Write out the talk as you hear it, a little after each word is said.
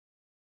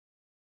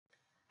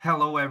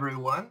Hello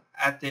everyone.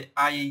 At the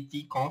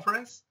IAT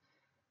conference,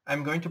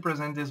 I'm going to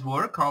present this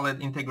work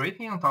called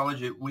Integrating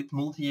Ontology with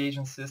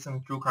Multi-Agent System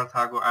through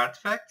CArtAgO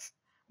Artifacts.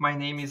 My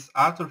name is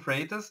Arthur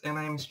Freitas and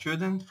I am a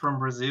student from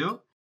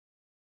Brazil.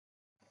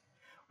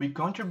 We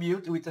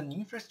contribute with an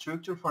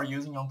infrastructure for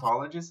using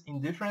ontologies in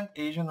different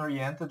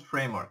agent-oriented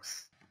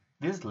frameworks.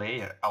 This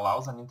layer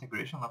allows an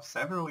integration of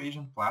several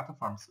agent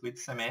platforms with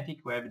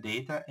semantic web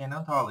data and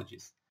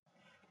ontologies.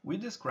 We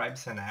describe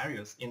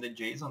scenarios in the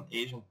JSON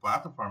agent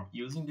platform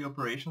using the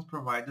operations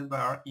provided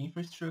by our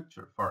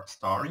infrastructure for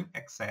storing,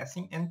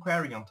 accessing, and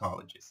querying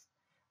ontologies.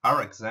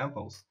 Our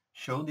examples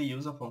show the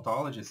use of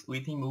ontologies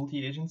within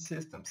multi-agent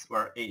systems,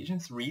 where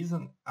agents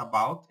reason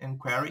about and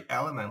query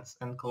elements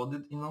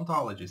encoded in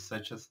ontologies,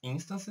 such as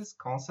instances,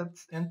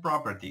 concepts, and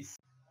properties.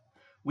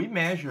 We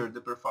measure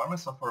the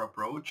performance of our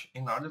approach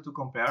in order to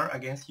compare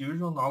against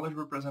usual knowledge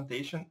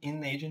representation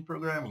in agent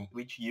programming,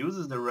 which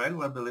uses the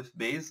regular belief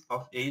base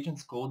of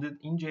agents coded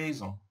in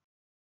JSON.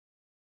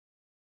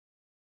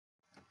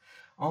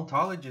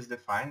 Ontology is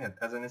defined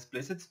as an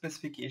explicit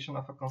specification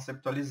of a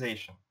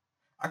conceptualization.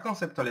 A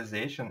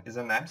conceptualization is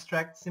an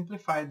abstract,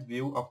 simplified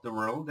view of the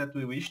world that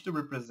we wish to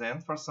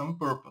represent for some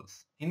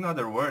purpose. In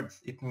other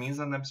words, it means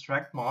an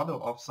abstract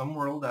model of some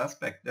world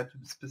aspect that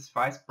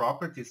specifies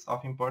properties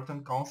of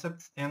important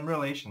concepts and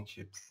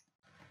relationships.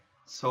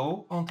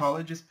 So,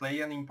 ontologies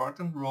play an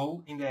important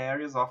role in the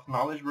areas of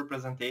knowledge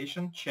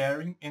representation,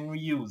 sharing, and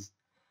reuse,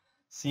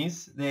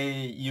 since they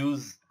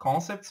use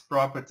concepts,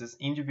 properties,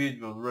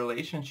 individual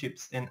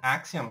relationships, and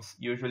axioms,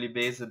 usually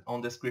based on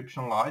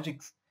description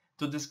logics,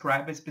 to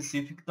describe a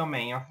specific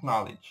domain of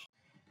knowledge.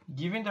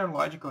 Given their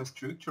logical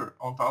structure,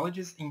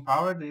 ontologies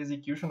empower the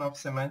execution of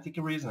semantic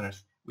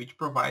reasoners, which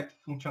provide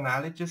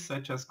functionalities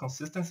such as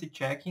consistency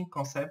checking,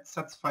 concept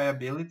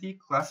satisfiability,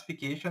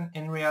 classification,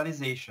 and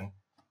realization.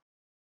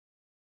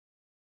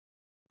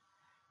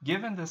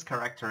 Given these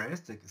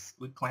characteristics,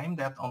 we claim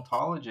that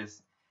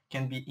ontologies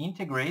can be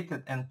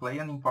integrated and play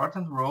an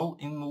important role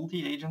in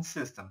multi-agent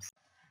systems.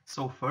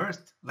 So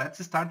first,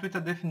 let's start with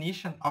a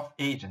definition of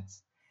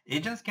agents.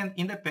 Agents can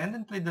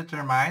independently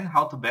determine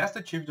how to best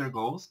achieve their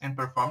goals and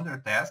perform their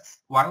tasks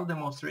while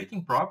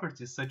demonstrating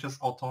properties such as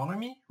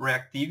autonomy,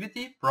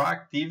 reactivity,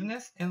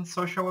 proactiveness, and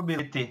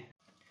sociability.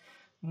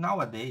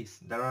 Nowadays,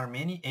 there are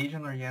many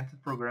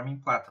agent-oriented programming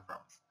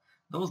platforms.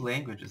 Those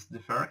languages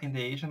differ in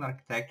the agent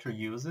architecture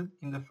used,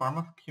 in the form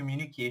of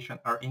communication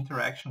or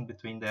interaction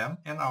between them,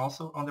 and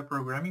also on the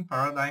programming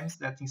paradigms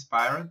that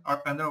inspired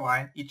or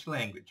underline each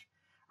language.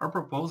 Our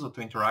proposal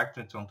to interact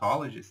with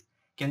ontologies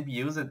can be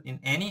used in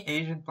any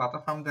agent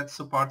platform that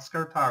supports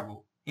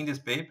CArtAgO. In this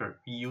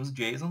paper, we use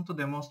JSON to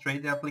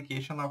demonstrate the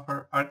application of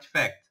our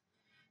artifact.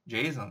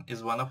 JSON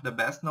is one of the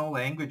best-known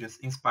languages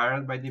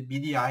inspired by the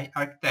BDI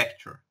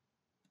architecture.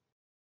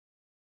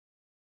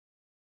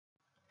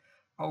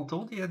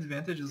 Although the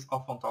advantages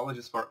of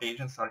ontologies for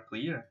agents are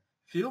clear,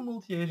 few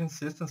multi-agent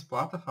systems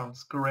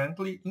platforms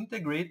currently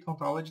integrate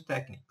ontology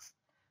techniques.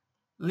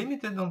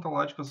 Limited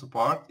ontological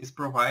support is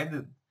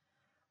provided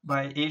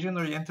by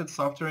agent-oriented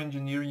software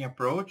engineering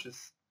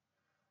approaches,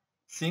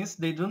 since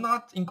they do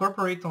not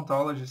incorporate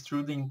ontologies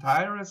through the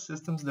entire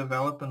system's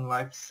development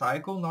life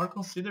cycle nor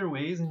consider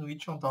ways in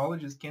which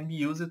ontologies can be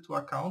used to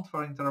account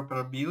for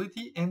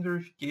interoperability and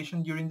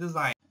verification during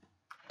design.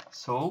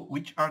 So,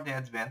 which are the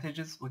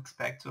advantages we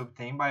expect to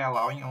obtain by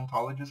allowing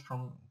ontologies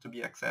to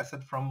be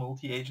accessed from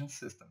multi-agent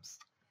systems?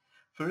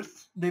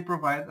 First, they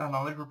provide a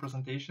knowledge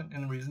representation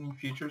and reasoning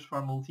features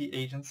for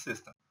multi-agent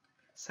systems.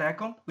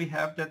 Second, we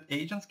have that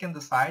agents can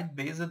decide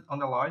based on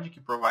the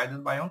logic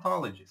provided by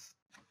ontologies.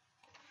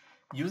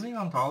 Using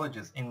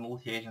ontologies in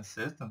multi-agent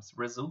systems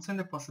results in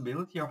the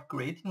possibility of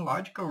creating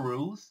logical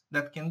rules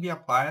that can be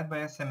applied by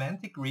a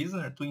semantic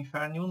reasoner to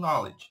infer new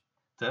knowledge.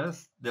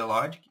 Thus, the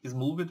logic is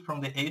moved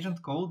from the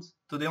agent codes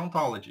to the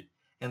ontology,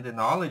 and the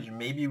knowledge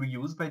may be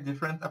reused by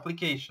different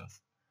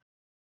applications.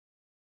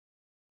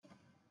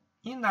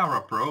 In our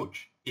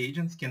approach,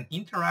 agents can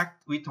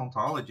interact with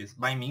ontologies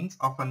by means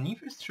of an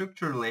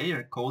infrastructure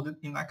layer coded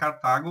in a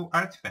CArtAgO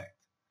artifact.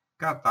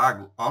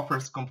 CArtAgO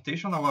offers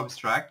computational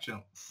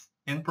abstractions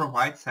and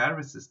provides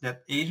services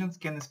that agents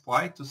can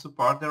exploit to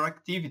support their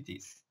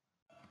activities.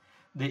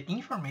 The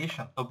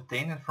information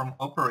obtained from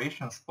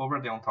operations over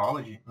the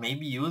ontology may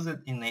be used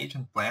in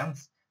agent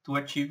plans to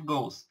achieve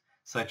goals,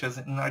 such as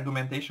in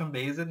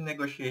argumentation-based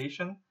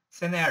negotiation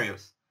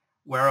scenarios,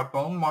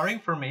 whereupon more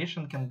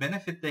information can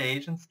benefit the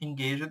agents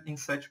engaged in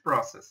such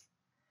process.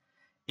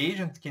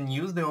 Agents can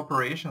use the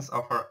operations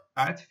of our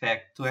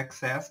artifact to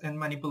access and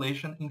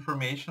manipulate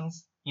information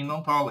in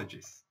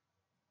ontologies.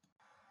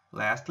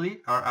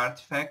 Lastly, our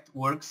artifact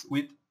works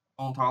with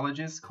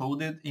ontologies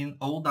coded in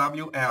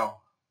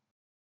OWL.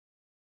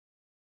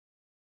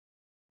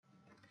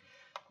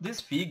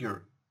 This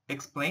figure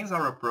explains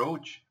our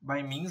approach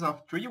by means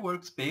of three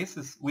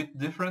workspaces with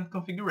different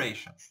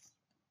configurations.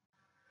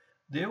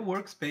 The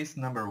workspace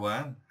number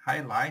 1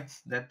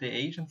 highlights that the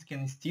agents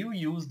can still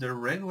use their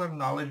regular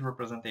knowledge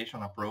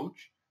representation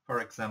approach, for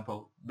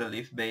example,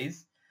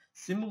 belief-based,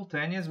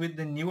 simultaneous with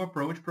the new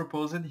approach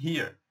proposed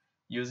here,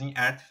 using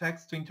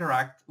artifacts to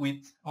interact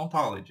with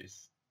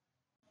ontologies.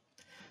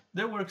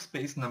 The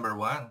workspace number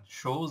 1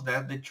 shows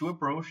that the two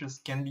approaches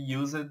can be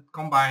used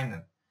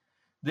combined.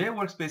 The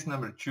workspace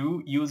number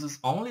 2 uses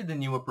only the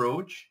new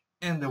approach,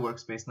 and the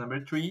workspace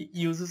number 3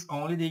 uses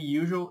only the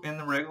usual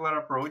and regular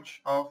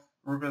approach of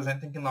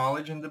representing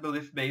knowledge in the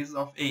belief base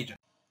of agents.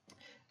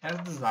 As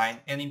design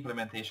and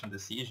implementation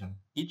decision,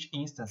 each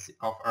instance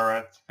of our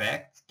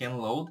artifact can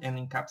load and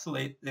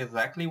encapsulate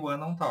exactly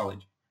one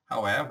ontology.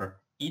 However,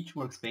 each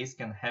workspace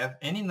can have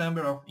any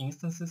number of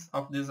instances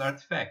of this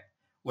artifact,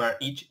 where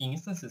each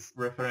instance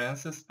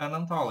references an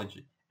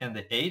ontology, and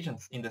the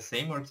agents in the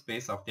same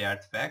workspace of the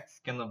artifacts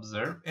can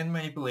observe and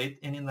manipulate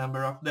any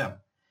number of them.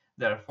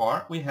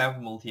 Therefore, we have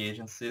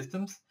multi-agent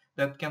systems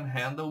that can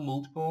handle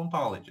multiple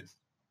ontologies.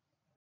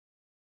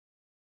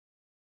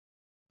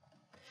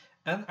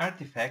 An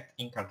artifact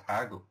in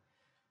CArtAgO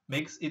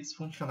makes its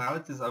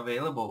functionalities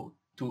available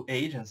to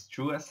agents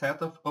through a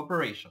set of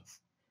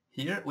operations.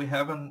 Here we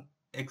have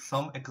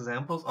some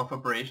examples of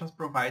operations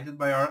provided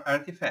by our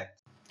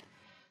artifact.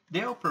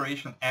 The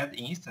operation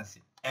addInstance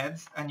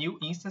adds a new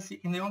instance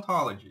in the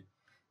ontology.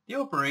 The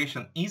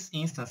operation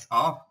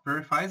isInstanceOf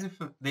verifies if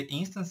the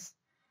instance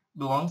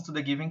belongs to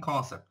the given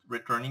concept,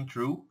 returning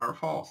true or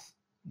false.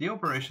 The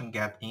operation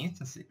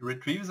getInstance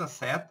retrieves a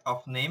set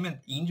of named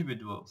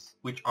individuals,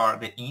 which are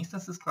the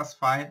instances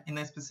classified in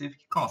a specific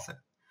concept.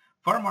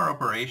 For more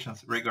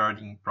operations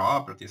regarding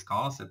properties,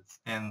 concepts,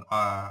 and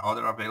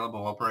other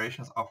available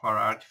operations of our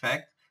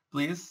artifact,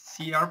 please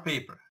see our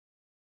paper.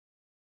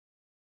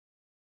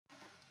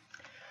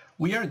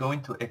 We are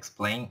going to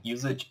explain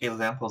usage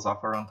examples of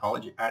our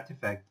ontology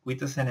artifact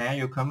with a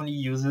scenario commonly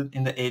used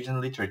in the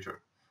agent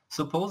literature.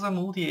 Suppose a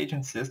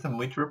multi-agent system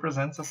which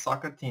represents a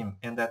soccer team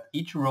and that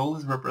each role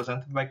is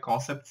represented by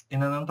concepts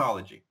in an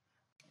ontology.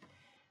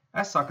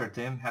 A soccer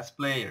team has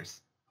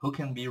players, who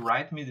can be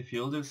right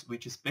midfielders,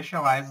 which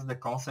specializes the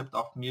concept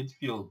of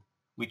midfield,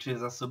 which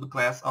is a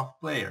subclass of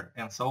player,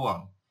 and so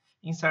on.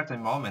 In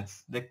certain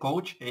moments, the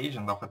coach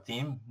agent of a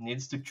team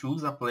needs to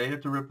choose a player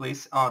to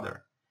replace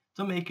other.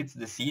 To make its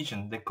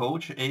decision, the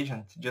coach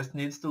agent just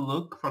needs to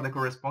look for the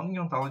corresponding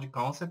ontology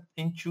concept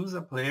and choose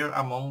a player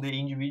among the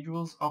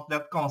individuals of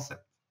that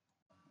concept.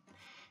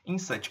 In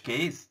such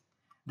case,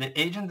 the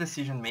agent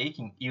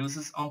decision-making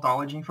uses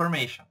ontology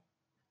information.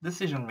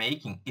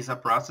 Decision-making is a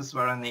process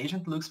where an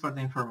agent looks for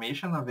the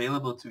information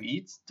available to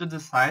it to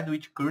decide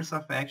which course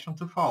of action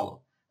to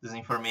follow. This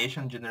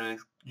information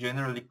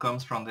generally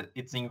comes from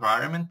its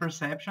environment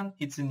perception,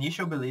 its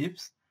initial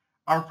beliefs,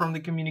 or from the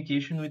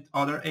communication with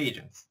other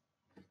agents.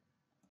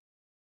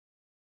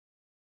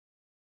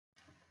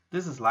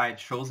 This slide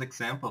shows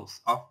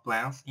examples of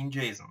plans in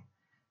JSON.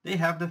 They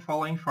have the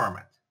following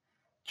format: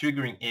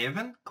 triggering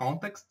event,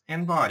 context,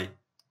 and body.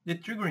 The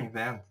triggering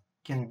event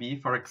can be,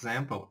 for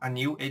example, a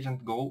new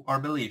agent goal or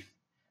belief.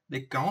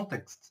 The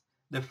context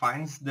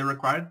defines the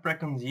required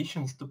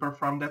preconditions to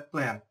perform that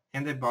plan,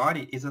 and the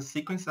body is a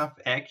sequence of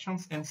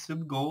actions and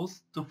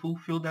sub-goals to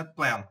fulfill that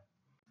plan.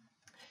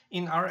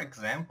 In our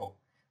example,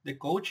 the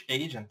coach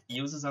agent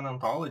uses an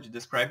ontology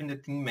describing the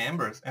team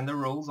members and the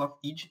roles of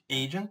each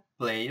agent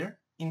player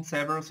in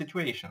several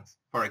situations,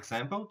 for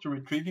example, to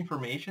retrieve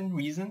information,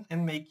 reason,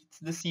 and make its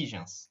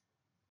decisions.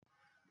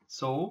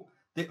 So,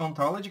 the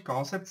ontology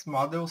concepts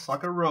model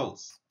soccer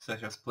roles,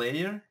 such as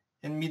player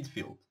and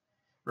midfield,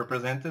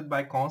 represented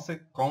by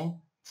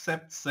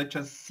concepts such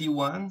as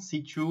C1,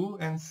 C2,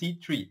 and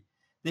C3.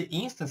 The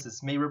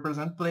instances may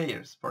represent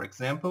players. For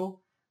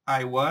example,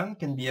 I1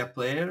 can be a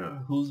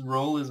player whose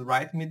role is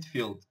right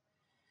midfield.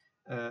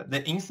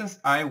 The instance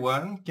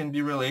I1 can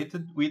be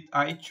related with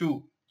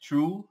I2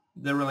 through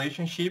the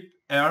relationship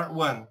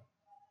R1.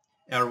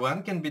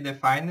 R1 can be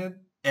defined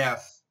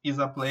as is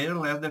a player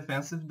less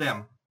defensive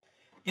than.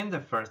 In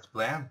the first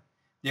plan,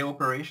 the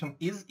operation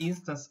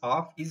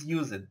isInstanceOf is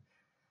used.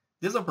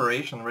 This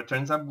operation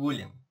returns a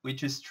boolean,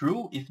 which is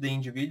true if the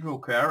individual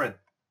queried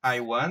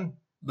I1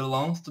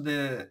 belongs to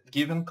the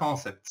given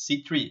concept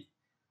C3,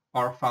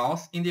 or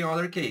false in the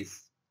other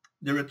case.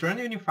 The return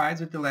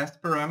unifies with the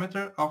last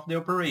parameter of the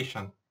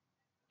operation,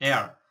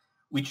 R,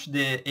 which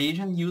the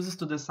agent uses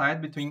to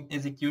decide between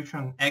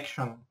execution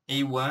action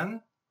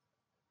A1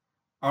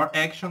 or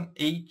action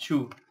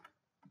A2.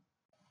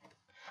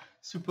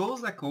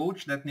 Suppose a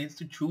coach that needs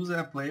to choose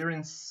a player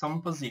in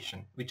some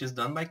position, which is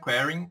done by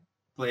querying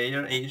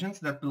player agents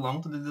that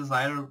belong to the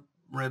desired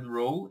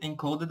role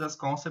encoded as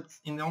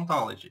concepts in the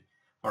ontology.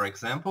 For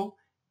example,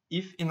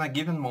 if in a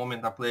given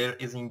moment a player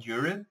is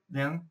injured,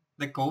 then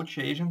the coach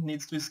agent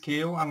needs to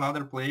scale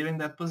another player in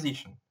that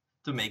position.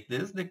 To make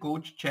this, the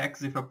coach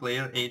checks if a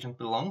player agent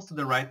belongs to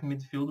the right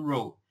midfield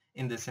role.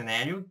 In this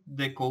scenario,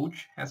 the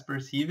coach has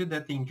perceived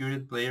that the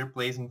injured player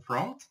plays in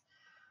front,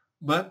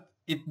 but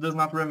it does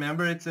not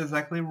remember its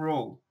exact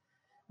role,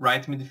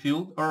 right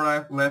midfield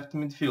or left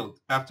midfield.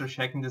 After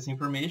checking this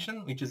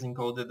information, which is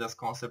encoded as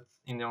concepts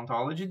in the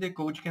ontology, the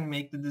coach can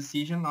make the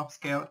decision of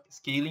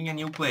scaling a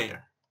new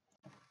player.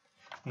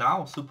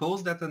 Now,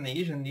 suppose that an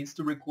agent needs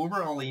to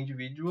recover all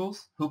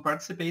individuals who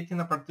participate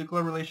in a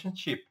particular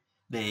relationship.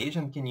 The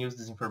agent can use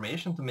this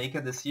information to make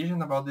a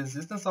decision about the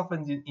existence of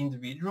an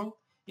individual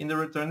in the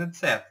returned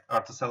set,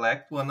 or to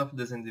select one of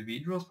these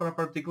individuals for a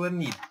particular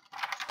need.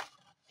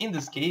 In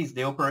this case,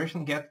 the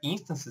operation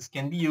getInstances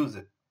can be used,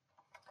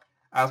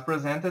 as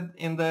presented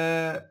in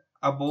the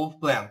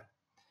above plan.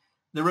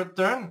 The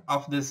return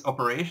of this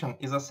operation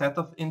is a set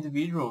of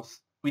individuals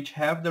which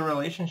have the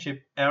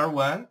relationship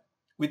R1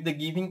 with the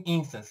given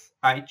instance,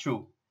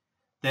 I2.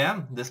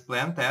 Then, this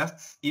plan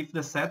tests if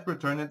the set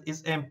returned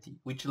is empty,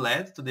 which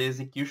leads to the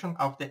execution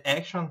of the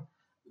action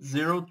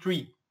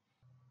 03.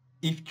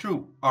 If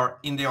true, or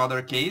in the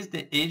other case,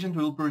 the agent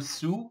will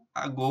pursue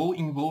a goal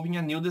involving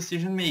a new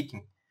decision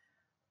making,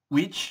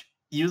 which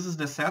uses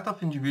the set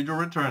of individual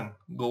return,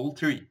 goal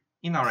 3.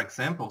 In our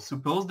example,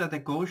 suppose that the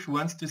coach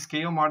wants to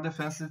scale more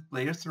defensive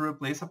players to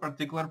replace a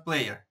particular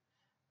player,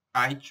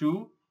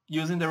 I2,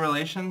 using the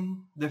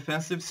relation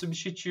defensive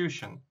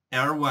substitution,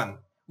 R1,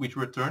 which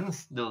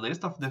returns the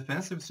list of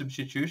defensive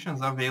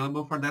substitutions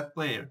available for that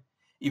player.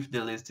 If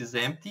the list is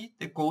empty,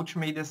 the coach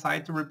may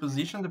decide to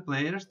reposition the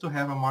players to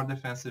have a more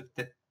defensive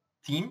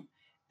team,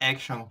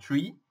 action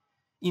 3.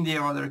 In the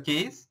other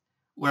case,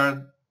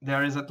 where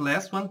there is at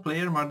least one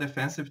player more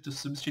defensive to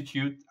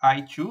substitute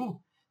I2,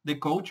 the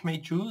coach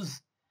may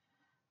choose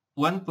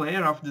one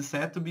player of the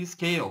set to be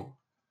scaled,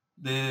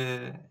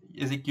 the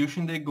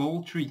execution the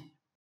goal 3.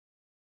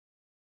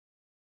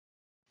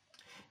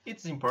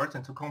 It's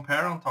important to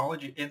compare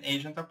ontology and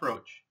agent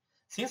approach.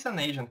 Since an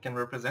agent can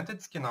represent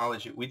its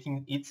keynology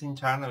within its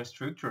internal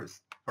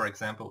structures, for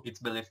example, its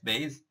belief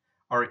base,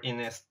 or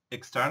in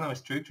external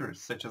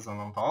structures such as an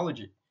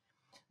ontology,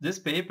 this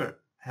paper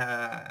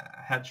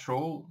had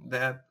shown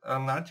that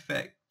an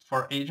artifact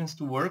for agents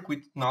to work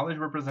with knowledge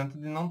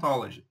represented in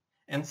ontology,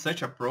 and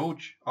such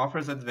approach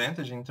offers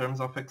advantage in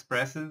terms of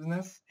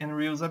expressiveness and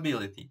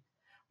reusability.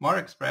 More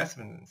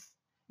expressiveness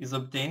is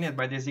obtained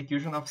by the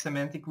execution of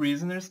semantic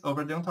reasoners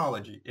over the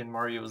ontology, and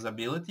more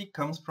usability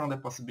comes from the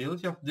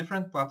possibility of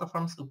different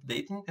platforms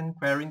updating and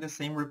querying the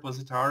same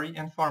repository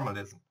and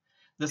formalism.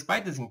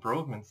 Despite these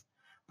improvements,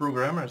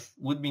 programmers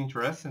would be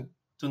interested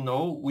to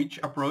know which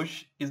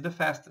approach is the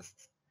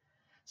fastest.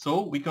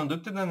 So we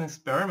conducted an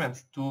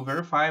experiment to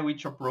verify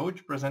which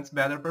approach presents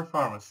better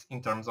performance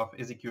in terms of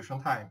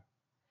execution time.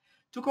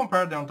 To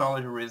compare the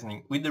ontology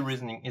reasoning with the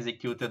reasoning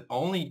executed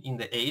only in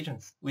the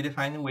agents, we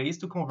defined ways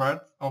to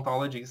convert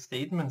ontology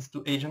statements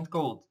to agent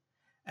code,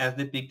 as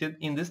depicted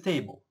in this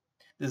table.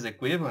 These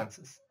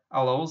equivalences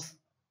allows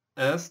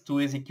us to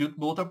execute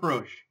both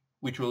approaches,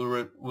 which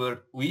will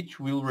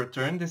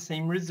return the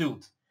same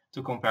result,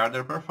 to compare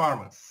their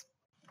performance.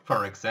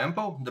 For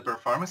example, the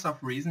performance of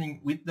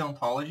reasoning with the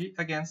ontology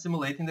against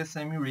simulating the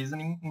same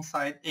reasoning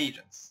inside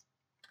agents.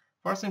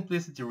 For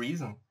simplicity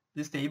reason,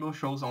 this table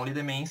shows only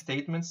the main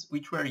statements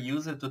which were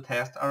used to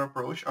test our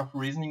approach of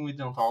reasoning with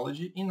the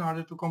ontology in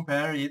order to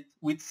compare it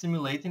with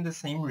simulating the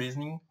same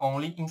reasoning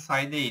only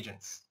inside the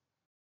agents.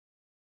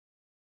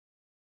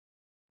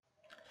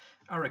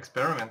 Our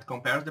experiment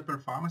compares the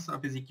performance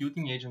of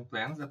executing agent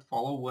plans that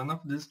follow one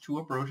of these two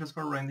approaches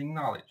for rendering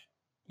knowledge,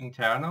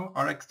 internal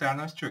or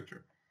external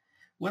structure.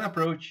 One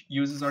approach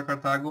uses our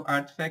CArtAgO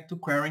artifact to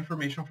query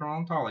information from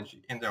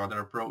ontology, and the other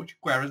approach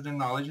queries the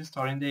knowledge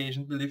stored in the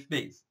agent belief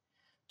base.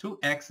 To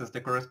access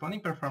the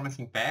corresponding performance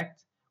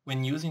impact,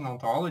 when using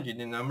ontology,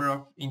 the number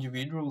of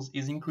individuals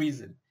is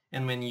increased,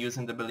 and when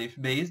using the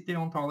belief base, the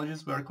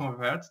ontologies were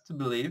converted to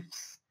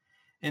beliefs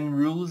and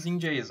rules in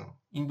JSON.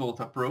 In both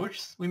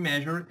approaches, we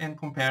measured and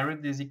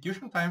compared the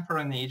execution time for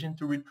an agent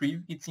to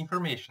retrieve its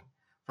information,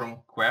 from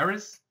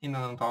queries in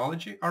an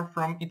ontology or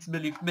from its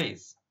belief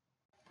base.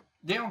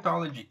 The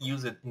ontology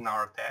used in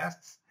our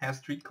tests has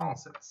three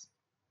concepts: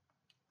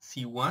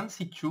 C1,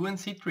 C2, and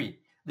C3,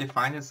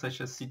 defined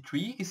such as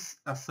C3 is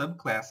a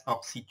subclass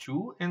of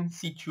C2 and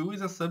C2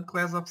 is a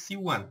subclass of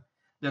C1.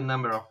 The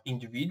number of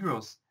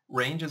individuals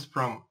ranges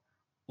from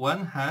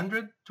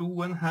 100 to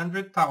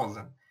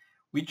 100,000,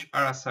 which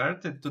are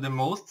asserted to the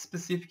most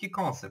specific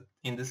concept,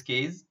 in this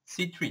case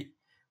C3.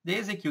 The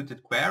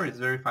executed queries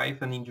verify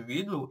if an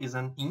individual is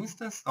an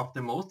instance of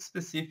the most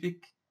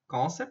specific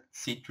concept,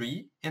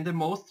 C3, and the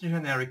most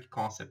generic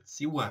concept,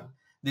 C1.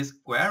 These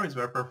queries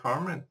were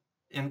performed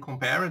and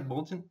compared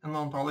both in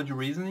ontology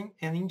reasoning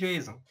and in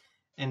JSON,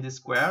 and the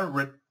square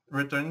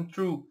returned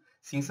true,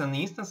 since an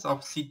instance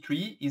of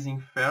C3 is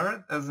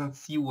inferred as a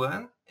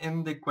C1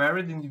 and the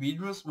queried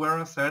individuals were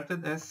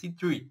asserted as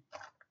C3.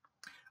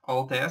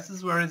 All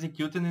tests were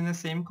executed in the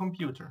same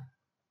computer.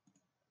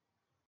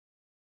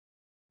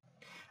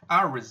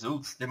 Our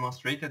results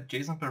demonstrate that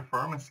JSON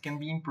performance can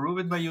be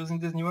improved by using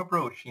this new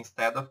approach,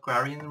 instead of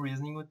querying and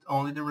reasoning with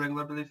only the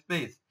regular belief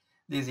base.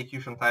 The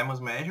execution time was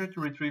measured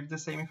to retrieve the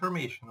same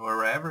information,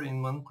 wherever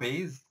in one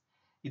case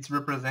it's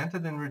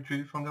represented and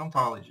retrieved from the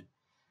ontology,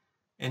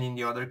 and in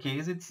the other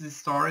case it's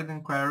stored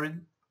and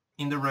queried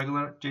in the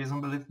regular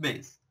JSON belief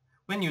base.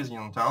 When using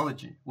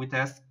ontology, we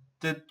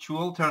tested two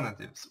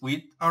alternatives,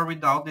 with or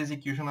without the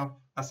execution of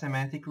a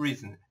semantic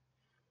reasoner.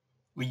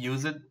 We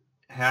used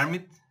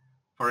Hermit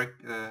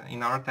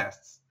in our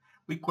tests.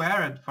 We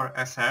queried for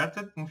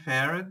asserted,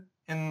 inferred,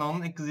 and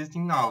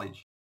non-existing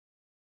knowledge.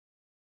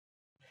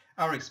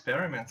 Our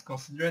experiments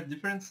considered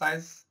different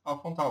sizes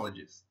of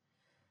ontologies.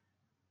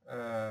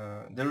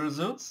 The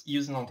results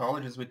using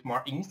ontologies with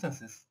more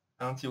instances,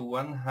 until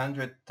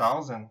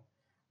 100,000,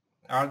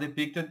 are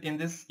depicted in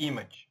this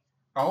image.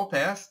 All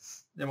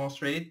tests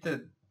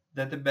demonstrated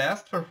that the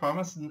best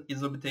performance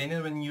is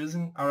obtained when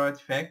using our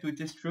artifact with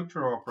a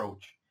structural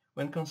approach.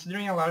 When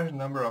considering a large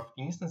number of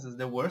instances,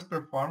 the worst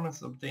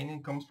performance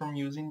obtained comes from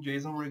using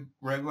JSON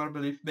regular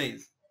belief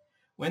base.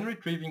 When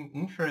retrieving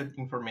inferred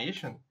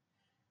information,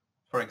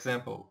 for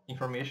example,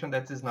 information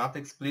that is not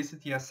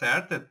explicitly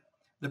asserted,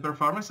 the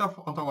performance of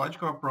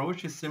ontological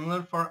approach is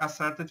similar for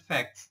asserted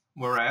facts.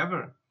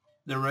 Moreover,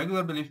 the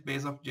regular belief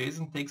base of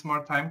JSON takes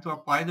more time to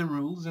apply the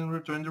rules and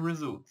return the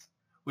results.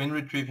 When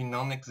retrieving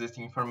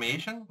non-existing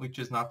information, which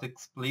is not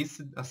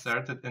explicitly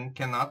asserted and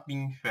cannot be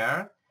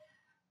inferred,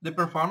 the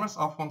performance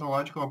of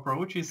ontological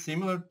approach is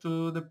similar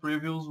to the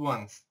previous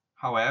ones.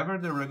 However,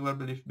 the regular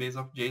belief base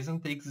of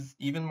JSON takes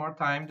even more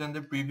time than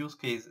the previous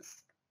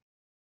cases.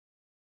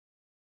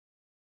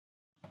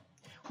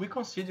 We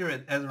consider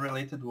it as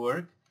related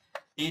work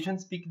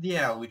Agent Speak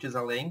DL, which is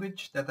a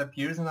language that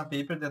appears in a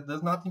paper that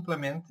does not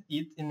implement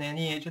it in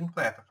any agent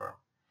platform.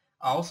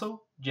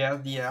 Also,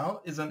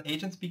 JSDL is an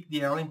Agent Speak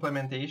DL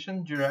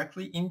implementation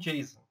directly in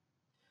JSON.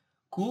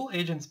 Cool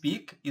Agent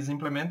Speak is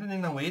implemented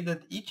in a way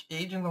that each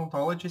agent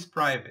ontology is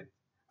private.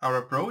 Our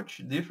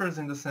approach differs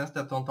in the sense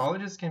that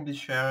ontologies can be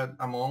shared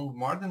among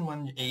more than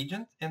one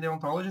agent, and the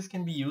ontologies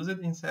can be used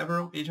in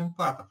several agent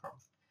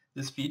platforms.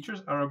 These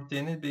features are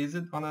obtained based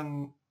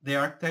on the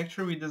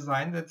architecture we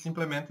designed that's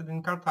implemented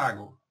in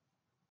CArtAgO.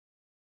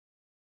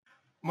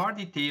 More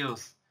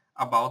details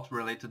about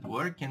related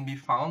work can be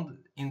found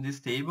in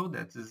this table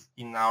that is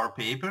in our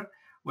paper,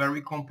 where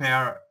we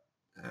compare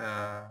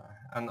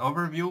an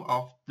overview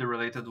of the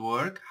related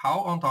work, how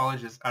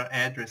ontologies are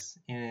addressed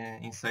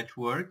in such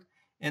work,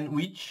 and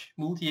which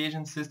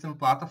multi-agent system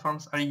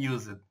platforms are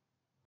used.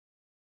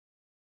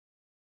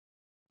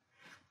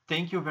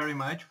 Thank you very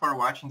much for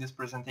watching this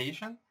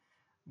presentation.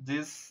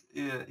 This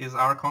is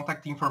our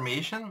contact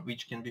information,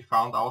 which can be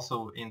found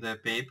also in the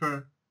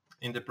paper,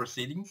 in the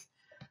proceedings.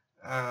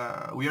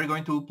 We are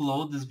going to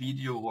upload this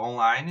video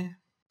online.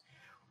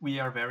 We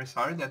are very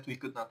sorry that we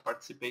could not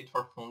participate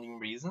for funding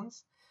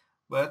reasons,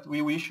 but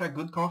we wish a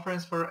good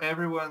conference for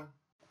everyone.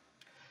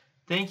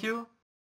 Thank you.